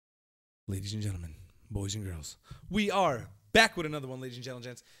Ladies and gentlemen, boys and girls, we are back with another one, ladies and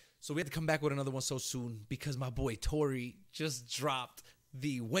gentlemen. So we had to come back with another one so soon because my boy Tory just dropped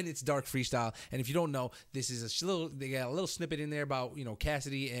the When It's Dark freestyle. And if you don't know, this is they got a little snippet in there about,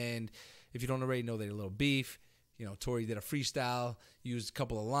 Cassidy. And if you don't already know, they're a little beef. Tory did a freestyle, used a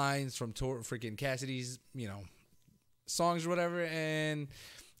couple of lines from freaking Cassidy's, songs or whatever. And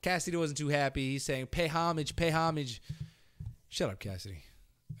Cassidy wasn't too happy. He's saying, pay homage, pay homage. Shut up, Cassidy.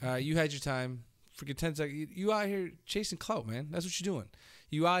 You had your time. Freaking 10 seconds. You out here chasing clout, man. That's what you're doing.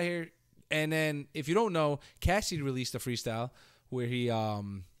 You out here. And then, if you don't know, Cassidy released a freestyle where he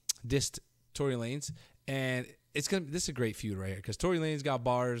dissed Tory Lanez. And this is a great feud right here because Tory Lanez got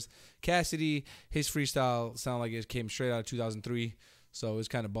bars. Cassidy, his freestyle sounded like it came straight out of 2003. So it was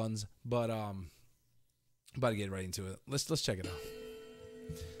kind of buns. But about to get right into it. Let's check it out.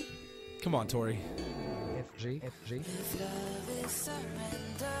 Come on, Tory. FG.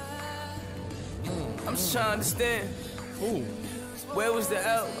 I'm just trying to understand. Ooh. Where was the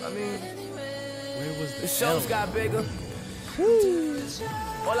L? I mean, Where was the shows got bigger. Woo.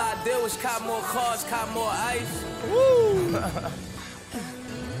 All I did was cop more cars, cop more ice. Woo.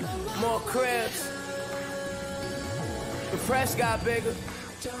 More cribs. The press got bigger.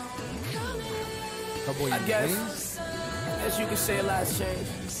 I guess you can say a lot's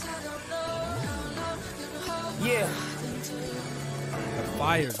changed. Yeah.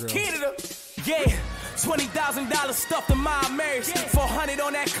 Fire, girl. Canada. Yeah. $20,000 stuffed in my marriage. 400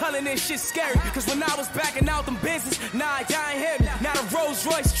 on that culling and shit scary. Cause when I was backing out them business, nah, y'all ain't hear me. Now the Rolls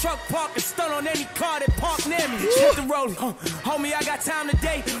Royce truck park and stun on any car that parked near me. Check the rollie, homie, I got time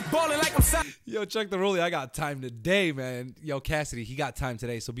today. Ballin' like I'm signed. Yo, check the rollie. I got time today, man. Yo, Cassidy, he got time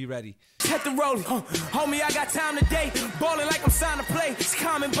today, so be ready. Check the rollie, homie, I got time today. Ballin' like I'm signed to play. It's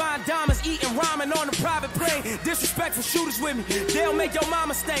common buying diamonds, eating ramen on a private plane. Disrespectful shooters with me, they'll make your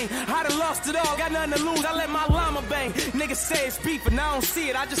mama stain. I done lost it all, got nothing to lose. I let my llama bang. Niggas say it's beef, but I don't see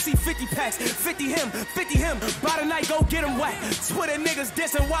it. I just see 50 packs. 50 him. By the night, go get him whack. Twitter niggas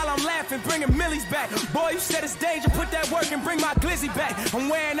dissing while I'm laughing, bringing millies back. Boy, you said it's danger. Put that work and bring my glizzy back. I'm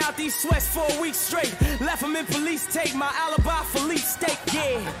wearing out these sweats for a week straight. Left them in police tape. My alibi for leaf steak.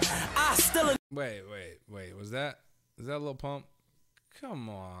 Yeah, I still a. Wait. Was that a little pump? Come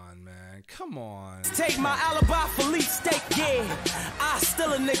on, man. Come on. Take my alibi for leaf steak. Yeah, I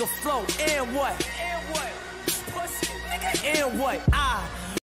still a nigga float. And what? Pussy, nigga. And what?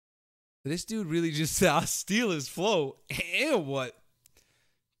 This dude really just said, I'll steal his flow. And what?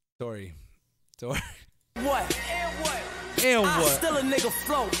 Tory. What? And what? And I what? still a nigga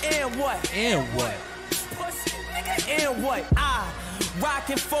float. And what? And what? Pussy, nigga. And what?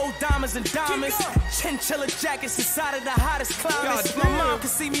 Rockin' 4 diamonds and diamonds. Chinchilla jackets inside of the hottest climates. My mom can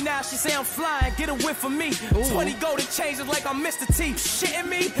see me now, she say I'm flying. Get a whiff of me. Ooh. 20 golden changes like I'm Mr. T. Shitting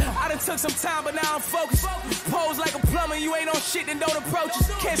me? I done took some time, but now I'm focused. Pose like a plumber, you ain't on shit, then don't approach us.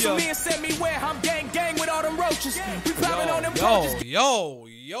 Cancel me and send me where? I'm gang with all them roaches. We poppin' on them roaches. Yo,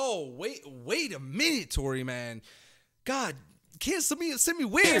 wait a minute, Tory, man. God, cancel me and send me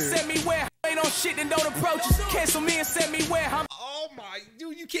where? Send me where? Ain't on shit, then don't approach us. Cancel me and send me where? Oh my,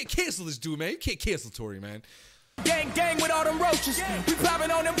 dude, you can't cancel this dude, man. You can't cancel Tory, man. Gang with all them roaches. We popping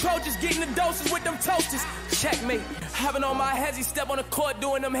on them coaches, getting the doses with them toasters. Checkmate. Having on my hezzy, step on the court,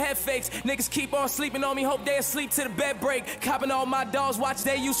 doing them head fakes. Niggas keep on sleeping on me, hope they asleep to the bed break. Copping all my dogs, watch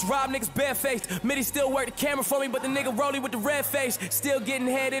they used to rob niggas barefaced. Mitty still work the camera for me, but the nigga rolly with the red face. Still getting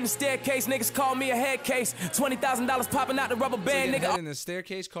head in the staircase, niggas call me a head case. $20,000 popping out the rubber band, nigga. Head in the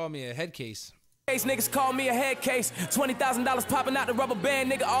staircase, call me a head case. Niggas call me a head case. $20,000 popping out the rubber band,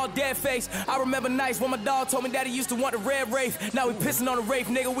 nigga, all dead face. I remember nights when my dog told me that he used to want the red Wraith. Now we pissing on the Wraith,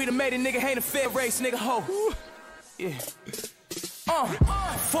 nigga. We done made a nigga ain't a fair race, nigga. Ho. Yeah.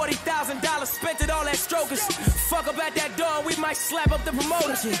 $40,000 spent it all at strokers. Fuck up at that door, we might slap up the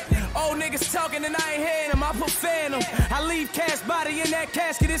promoters. Old niggas talking and I ain't hearing them. I put phantom. I leave Cass body in that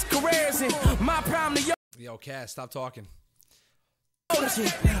casket. His career's in my prime to Yo, Cass, stop talking.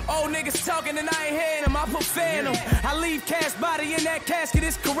 Old niggas talking and I ain't hearing them. I put phantom. I leave Cass body in that casket.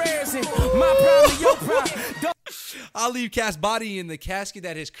 His career's in my prime to your prime. I'll leave Cass body in the casket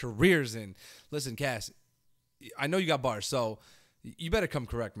that his career's in. Listen, Cass, I know you got bars, so you better come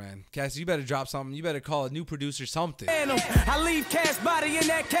correct, man. Cass, you better drop something. You better call a new producer something. I leave Cass body in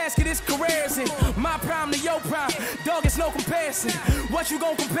that casket. His career's in my prime to your prime. Dog, it's no comparison. What you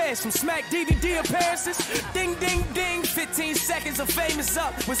gon' compare? Some smack DVD appearances? Ding, ding, ding. 15 seconds of fame is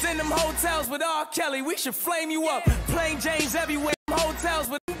up. Was in them hotels with R. Kelly. We should flame you up. Plain James everywhere. Hotels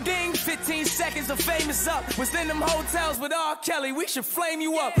with Ding, 15 seconds of fame is up. Was in them hotels with R. Kelly, we should flame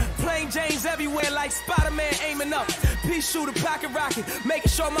you up. Plain Jane's everywhere like Spider-Man aiming up. Pea shooter, pocket rocket, making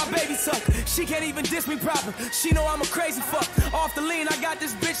sure my baby tuck. She can't even diss me proper, she know I'm a crazy fuck. Off the lean, I got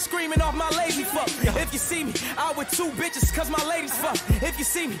this bitch screaming off my lazy fuck. If you see me, out with 2 bitches cause my ladies fuck. If you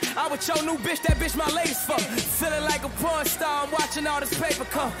see me, out with your new bitch, that bitch my ladies fuck. Feeling like a porn star, I'm watching all this paper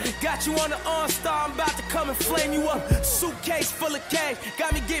come. Got you on the OnStar, I'm about to come and flame you up. Suitcase full of cash,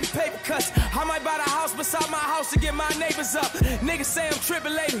 got me getting paper cuts. I might buy the house beside my house to get my neighbors up. Niggas say I'm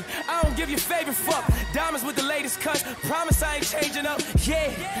tripping lately, I don't give your favorite fuck. Diamonds with the latest cuts, promise I ain't changing up. Yeah,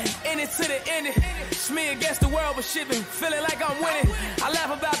 in it to the end. It's me against the world, but shit been feeling like I'm winning. I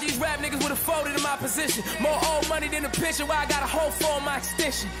laugh about these rap niggas with a folded in my position. More old money than the picture where I got a whole for my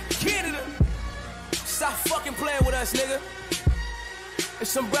extension. Canada, stop fucking playing with us, nigga.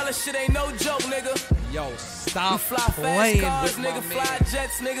 This umbrella shit ain't no joke, nigga. Yo, stop fly playing fast cars, with nigga, my fly man.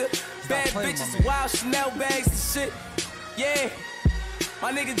 jets, nigga. Stop Bad playing with my bitches, man. wild Chanel bags and shit. Yeah.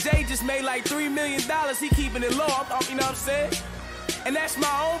 My nigga Jay just made like $3 million. He keeping it low, you know what I'm saying? And that's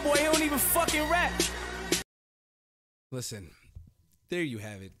my own boy. He don't even fucking rap. Listen, there you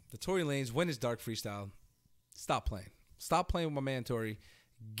have it. The Tory Lanez, When It's Dark freestyle. Stop playing. Stop playing with my man Tory.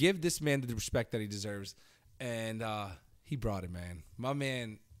 Give this man the respect that he deserves. And he brought it, man. My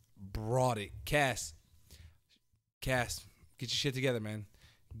man brought it. Cass, get your shit together, man.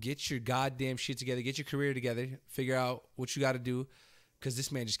 Get your goddamn shit together. Get your career together. Figure out what you got to do. Because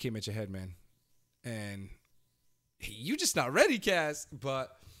this man just came at your head, man. And you just not ready, Cass. But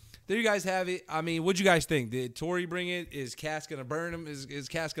there you guys have it. I mean, what'd you guys think? Did Tory bring it? Is Cass going to burn him? Is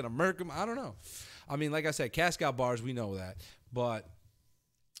Cass going to murk him? I don't know. I mean, like I said, Cass got bars. We know that. But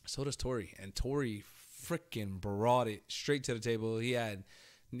so does Tory. And Tory freaking brought it straight to the table. He had,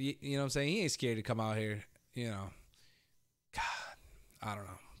 you know what I'm saying? He ain't scared to come out here, you know. God, I don't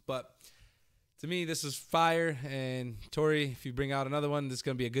know. But to me, this is fire. And Tory, if you bring out another one, this is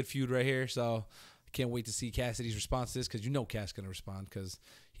going to be a good feud right here. So I can't wait to see Cassidy's response to this because you know Cass going to respond because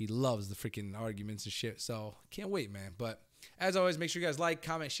he loves the freaking arguments and shit. So can't wait, man. But as always, make sure you guys like,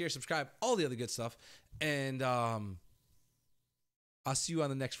 comment, share, subscribe, all the other good stuff. And I'll see you on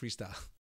the next freestyle.